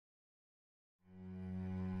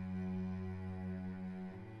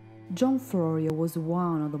John Florio was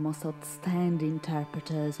one of the most outstanding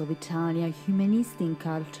interpreters of Italian humanistic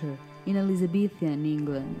culture in Elizabethan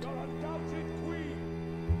England.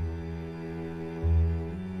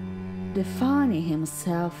 Defining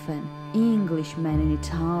himself an Englishman in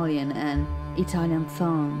Italian and Italian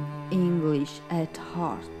tongue, English at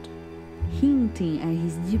heart, hinting at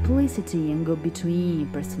his duplicity and go-between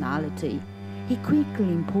personality, he quickly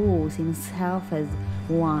imposed himself as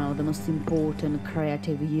one of the most important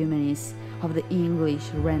creative humanists of the English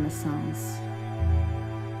Renaissance.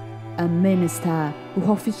 A minister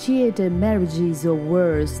who officiated marriages of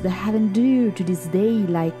words that have endured to this day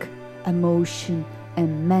like emotion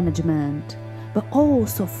and management, but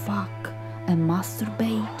also fuck and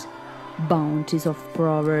masturbate, bounties of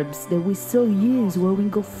proverbs that we still use when we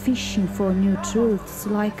go fishing for new truths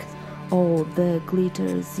like all that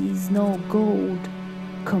glitters is no gold,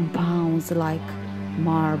 compounds like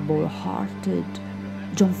marble-hearted.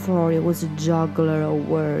 John Florio was a juggler of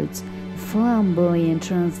words, a flamboyant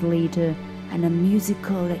translator, and a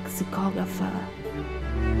musical lexicographer.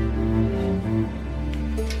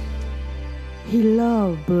 He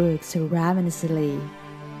loved books ravenously.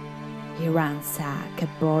 He ransacked a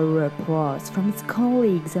borrowed prose from his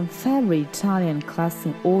colleagues and favorite Italian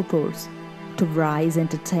classic authors to write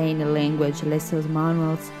entertaining language lessons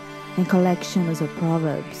manuals and collections of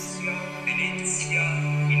proverbs.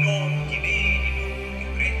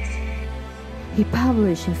 He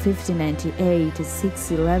published in 1598 and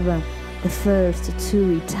 1611 the first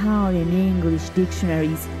two Italian-English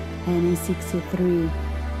dictionaries, and in 1663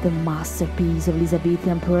 the masterpiece of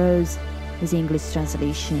Elizabethan prose, his English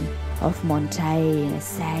translation of Montaigne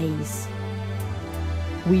essays.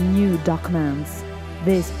 With new documents,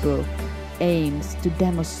 this book aims to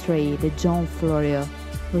demonstrate that John Florio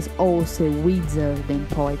was also a wizard in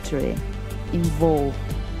poetry, involved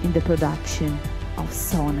in the production of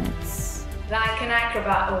sonnets. Like an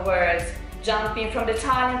acrobat of words, jumping from the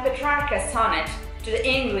Italian PETRARCHAN sonnet to the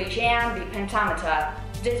English IAMBIC pentameter,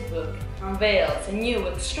 this book unveils a new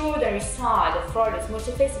extraordinary side of Florio'S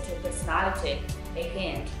multifaceted personality, a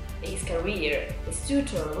hint that his career as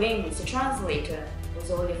tutor, linguist, and translator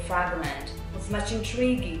was only a fragment of much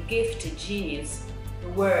intriguing, gifted genius the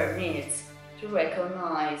world needs to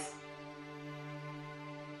recognize.